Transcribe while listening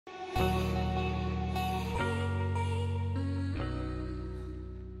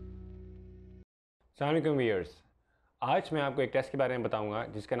अस्सलाम वालेकुम व्यूअर्स। आज मैं आपको एक टेस्ट के बारे में बताऊंगा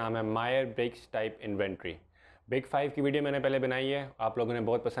जिसका नाम है मायर-ब्रिग्स टाइप इन्वेंट्री। बिग 5 की वीडियो मैंने पहले बनाई है, आप लोगों ने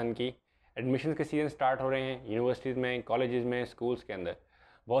बहुत पसंद की। एडमिशन के सीज़न स्टार्ट हो रहे हैं यूनिवर्सिटीज़ में, कॉलेजेस में, स्कूल्स के अंदर।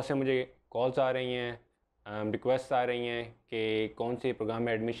 बहुत से मुझे कॉल्स आ रही हैं, रिक्वेस्ट आ रही हैं कि कौन से प्रोग्राम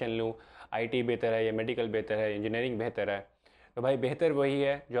में एडमिशन लूँ, IT बेहतर है या मेडिकल बेहतर है, इंजीनियरिंग बेहतर है। तो भाई बेहतर वही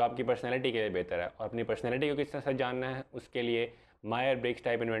है जो आपकी पर्सनैलिटी के लिए बेहतर है, और अपनी पर्सनैलिटी को किस तरह से जानना है उसके लिए मायर-ब्रिग्स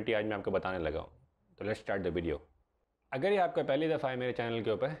टाइप इन्वेंट्री आज मैं आपको बताने लगा हूँ। तो लेट्स स्टार्ट द वीडियो। अगर ये आपका पहली दफ़ा है मेरे चैनल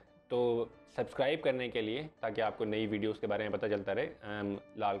के ऊपर तो सब्सक्राइब करने के लिए, ताकि आपको नई वीडियोस के बारे में पता चलता रहे,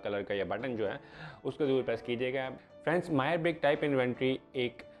 लाल कलर का यह बटन जो है उसको ज़रूर प्रेस कीजिएगा। फ्रेंड्स, मायर-ब्रिग्स टाइप इन्वेंट्री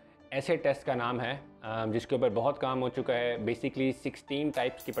एक ऐसे टेस्ट का नाम है जिसके ऊपर बहुत काम हो चुका है। बेसिकली 16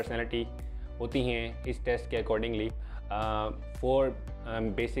 टाइप्स की पर्सनैलिटी होती हैं इस टेस्ट के अकॉर्डिंगली। 4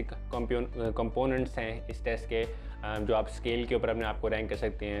 बेसिक कंपोनेंट्स हैं इस टेस्ट के, जो आप स्केल के ऊपर अपने आप को रैंक कर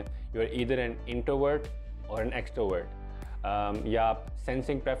सकते हैं। You are either an introvert और एन एक्सट्रोवर्ट, या आप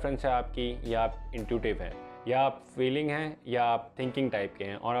सेंसिंग प्रेफरेंस है आपकी, या आप इंट्यूटिव हैं, या आप फीलिंग हैं, या आप थिंकिंग टाइप के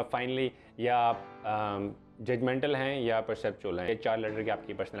हैं, और आप फाइनली या आप जजमेंटल हैं या परसेप्चुअल हैं। ये 4 लेटर की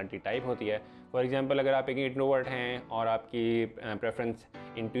आपकी पर्सनालिटी टाइप होती है। फॉर एग्जांपल, अगर आप एक इंट्रोवर्ट हैं और आपकी प्रेफरेंस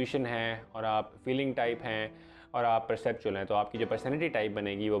इंट्यूशन है, और आप फीलिंग टाइप हैं, और आप परसेप्चुअल हैं, तो आपकी जो पर्सनैलिटी टाइप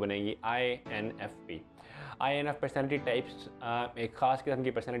बनेगी वो बनेगी INFP। INF पर्सनैलिटी टाइप्स एक ख़ास किस्म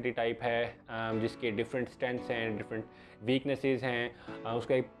की पर्सनैलिटी टाइप है जिसके डिफरेंट स्ट्रेंथ्स हैं, डिफरेंट वीकनेसेस हैं।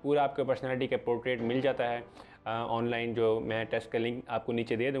 उसका एक पूरा आपको पर्सनैलिटी का पोर्ट्रेट मिल जाता है ऑनलाइन, जो मैं टेस्ट का लिंक आपको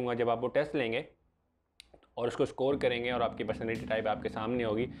नीचे दे दूँगा। जब आप वो टेस्ट लेंगे और उसको स्कोर करेंगे और आपकी पर्सनैलिटी टाइप आपके सामने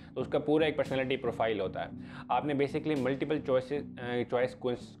होगी, तो उसका पूरा एक पर्सनैलिटी प्रोफाइल होता है। आपने basically multiple choice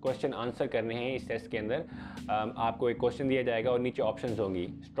question answer करने हैं इस टेस्ट के अंदर। आपको एक क्वेश्चन दिया जाएगा और नीचे ऑप्शंस होंगी: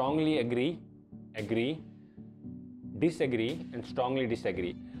 strongly agree, agree, disagree and strongly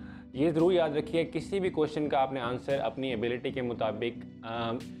disagree. ये ज़रूर याद रखिए, किसी भी क्वेश्चन का आपने आंसर अपनी एबिलिटी के मुताबिक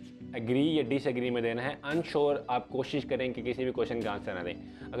एग्री या डिसएग्री में देना है। अनश्योर आप कोशिश करें कि किसी भी क्वेश्चन का आंसर ना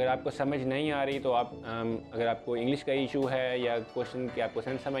दें। अगर आपको समझ नहीं आ रही तो आप अगर आपको इंग्लिश का इशू है या क्वेश्चन की आपको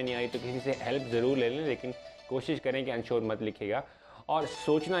समझ नहीं आ रही तो किसी से हेल्प ज़रूर ले लें, लेकिन कोशिश करें कि अनश्योर मत लिखिएगा। और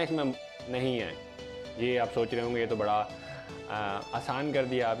सोचना इसमें नहीं है। ये आप सोच रहे होंगे ये तो बड़ा आसान कर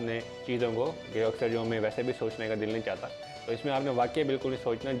दिया आपने चीज़ों को, कि अक्सर जो हमें वैसे भी सोचने का दिल नहीं चाहता। तो इसमें आपने वाकई बिल्कुल नहीं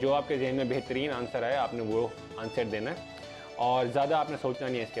सोचना। जो आपके जहन में बेहतरीन आंसर आए आपने वो आंसर देना है, और ज़्यादा आपने सोचना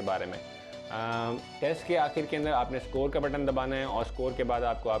नहीं है इसके बारे में। टेस्ट के आखिर के अंदर आपने स्कोर का बटन दबाना है, और स्कोर के बाद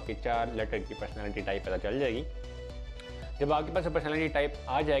आपको आपकी 4 लेटर की पर्सनैलिटी टाइप पता चल जाएगी। जब आपके पास पर्सनैलिटी टाइप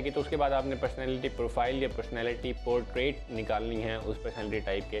आ जाएगी तो उसके बाद आपने पर्सनैलिटी प्रोफाइल या पर्सनैलिटी पोर्ट्रेट निकालनी है उस पर्सनैलिटी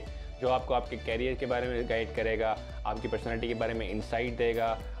टाइप के, जो आपको आपके कैरियर के बारे में गाइड करेगा, आपकी पर्सनैलिटी के बारे में इंसाइट देगा,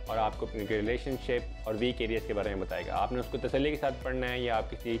 और आपको अपनी रिलेशनशिप और वीक एरियाज़ के बारे में बताएगा। आपने उसको तसल्ली के साथ पढ़ना है, या आप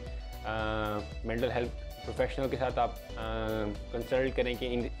किसी मेंटल हेल्थ प्रोफेशनल के साथ आप कंसल्ट करें कि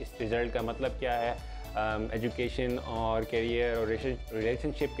इस रिज़ल्ट का मतलब क्या है। एजुकेशन और करियर और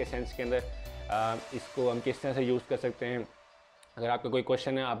रिलेशनशिप के सेंस के अंदर इसको हम किस तरह से यूज़ कर सकते हैं। अगर आपका कोई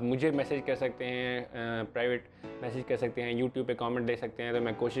क्वेश्चन है आप मुझे मैसेज कर सकते हैं, प्राइवेट मैसेज कर सकते हैं, यूट्यूब पे कमेंट दे सकते हैं। तो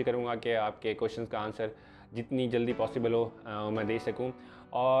मैं कोशिश करूँगा कि आपके क्वेश्चंस का आंसर जितनी जल्दी पॉसिबल हो मैं दे सकूँ।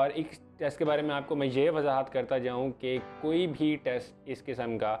 और इस टेस्ट के बारे में आपको मैं ये वजाहत करता जाऊँ कि कोई भी टेस्ट इस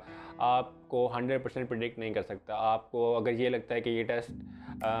किस्म का आपको 100% प्रिडिक्ट नहीं कर सकता। आपको अगर ये लगता है कि ये टेस्ट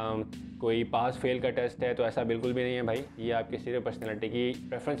कोई पास फेल का टेस्ट है, तो ऐसा बिल्कुल भी नहीं है भाई। ये आपकी सिर्फ पर्सनैलिटी की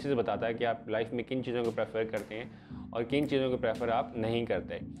प्रेफरेंसेस बताता है कि आप लाइफ में किन चीज़ों को प्रेफर करते हैं और किन चीज़ों को प्रेफर आप नहीं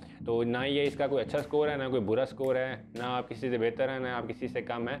करते। तो ना ये इसका कोई अच्छा स्कोर है, ना कोई बुरा स्कोर है, ना आप किसी से बेहतर हैं, ना आप किसी से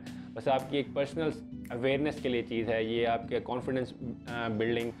कम है। बस आपकी एक पर्सनल अवेयरनेस के लिए चीज़ है। ये आपके कॉन्फिडेंस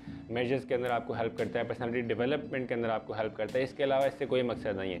बिल्डिंग मेजर्स के अंदर आपको हेल्प करता है, पर्सनैलिटी डेवलपमेंट के अंदर आपको हेल्प करता है। इसके अलावा इससे कोई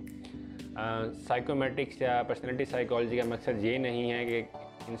मकसद नहीं है। साइकोमेट्रिक्स या पर्सनैलिटी साइकोलॉजी का मकसद ये नहीं है कि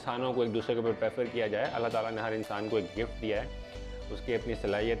इंसानों को एक दूसरे के ऊपर प्रेफर किया जाए। अल्लाह ताला ने हर इंसान को एक गिफ्ट दिया है, उसकी अपनी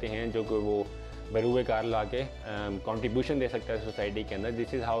सलाहियतें हैं जो कि वो बरूए कार ला के कॉन्ट्रीब्यूशन दे सकता है सोसाइटी के अंदर।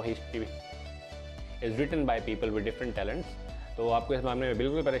 This is how history is written by people with different talents. तो आपको इस मामले में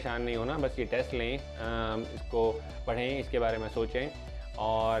बिल्कुल परेशान नहीं होना, बस ये टेस्ट लें, इसको पढ़ें, इसके बारे में सोचें।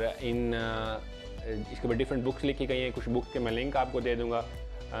 और इसके ऊपर डिफरेंट बुक्स लिखी गई हैं। कुछ बुक्स के मैं लिंक आपको दे दूँगा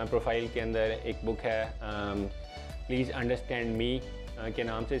प्रोफाइल के अंदर। एक बुक है प्लीज़ अंडरस्टैंड मी के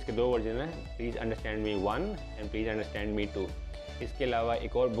नाम से, इसके 2 वर्जन हैं, please understand me 1 and please understand me 2। इसके अलावा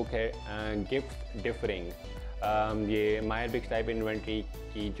एक और बुक है गिफ्ट डिफरिंग। ये मायर-ब्रिग्स टाइप इन्वेंट्री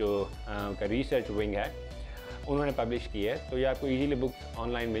की जो का रिसर्च विंग है उन्होंने पब्लिश की है। तो ये आपको इजीली बुक्स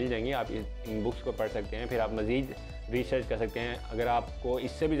ऑनलाइन मिल जाएंगी, आप इन बुक्स को पढ़ सकते हैं। फिर आप मज़ीद रिसर्च कर सकते हैं। अगर आपको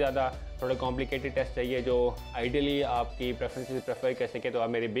इससे भी ज़्यादा थोड़ा कॉम्प्लिकेटेड टेस्ट चाहिए जो आइडियली आपकी प्रेफरेंसेस प्रेफर कर सके, तो आप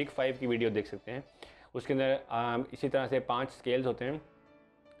मेरी बिग 5 की वीडियो देख सकते हैं। उसके अंदर इसी तरह से 5 स्केल्स होते हैं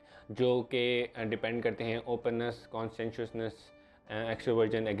जो कि डिपेंड करते हैं openness, कॉन्सेंशसनेस,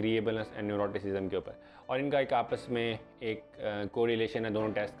 extroversion, agreeableness and neuroticism के ऊपर, और इनका एक आपस में एक कोरिलेशन है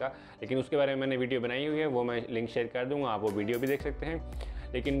दोनों टेस्ट का। लेकिन उसके बारे में मैंने वीडियो बनाई हुई है, वो मैं लिंक शेयर कर दूंगा, आप वो वीडियो भी देख सकते हैं।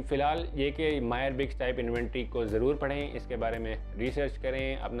 लेकिन फ़िलहाल ये कि मायर-ब्रिग्स टाइप इन्वेंट्री को ज़रूर पढ़ें, इसके बारे में रिसर्च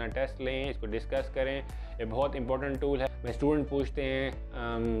करें, अपना टेस्ट लें, इसको डिस्कस करें। ये बहुत इंपॉर्टेंट टूल है। मैं स्टूडेंट पूछते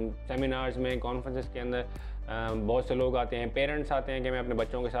हैं सेमिनार्स में, कॉन्फ्रेंसेस के अंदर बहुत से लोग आते हैं, पेरेंट्स आते हैं कि मैं अपने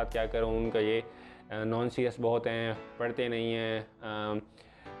बच्चों के साथ क्या करूं, उनका ये नॉन सीरियस बहुत हैं, पढ़ते नहीं हैं,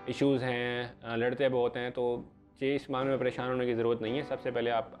 इश्यूज़ हैं, लड़ते बहुत हैं। तो ये इस मामले में परेशान होने की ज़रूरत नहीं है। सबसे पहले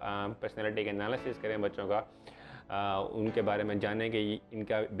आप पर्सनैलिटी का एनालिसिस करें बच्चों का, उनके बारे में जानें कि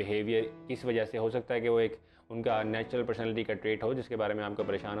इनका बिहेवियर किस वजह से हो सकता है कि वो एक उनका नेचुरल पर्सनैलिटी का ट्रेट हो, जिसके बारे में आपको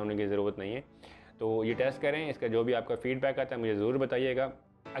परेशान होने की ज़रूरत नहीं है। तो ये टेस्ट करें, इसका जो भी आपका फ़ीडबैक आता है मुझे ज़रूर बताइएगा।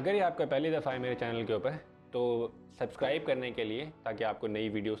 अगर ये आपका पहली दफ़ा है मेरे चैनल के ऊपर, तो सब्सक्राइब करने के लिए, ताकि आपको नई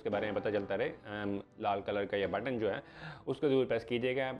वीडियोस के बारे में पता चलता रहे, लाल कलर का यह बटन जो है उसको ज़रूर प्रेस कीजिएगा।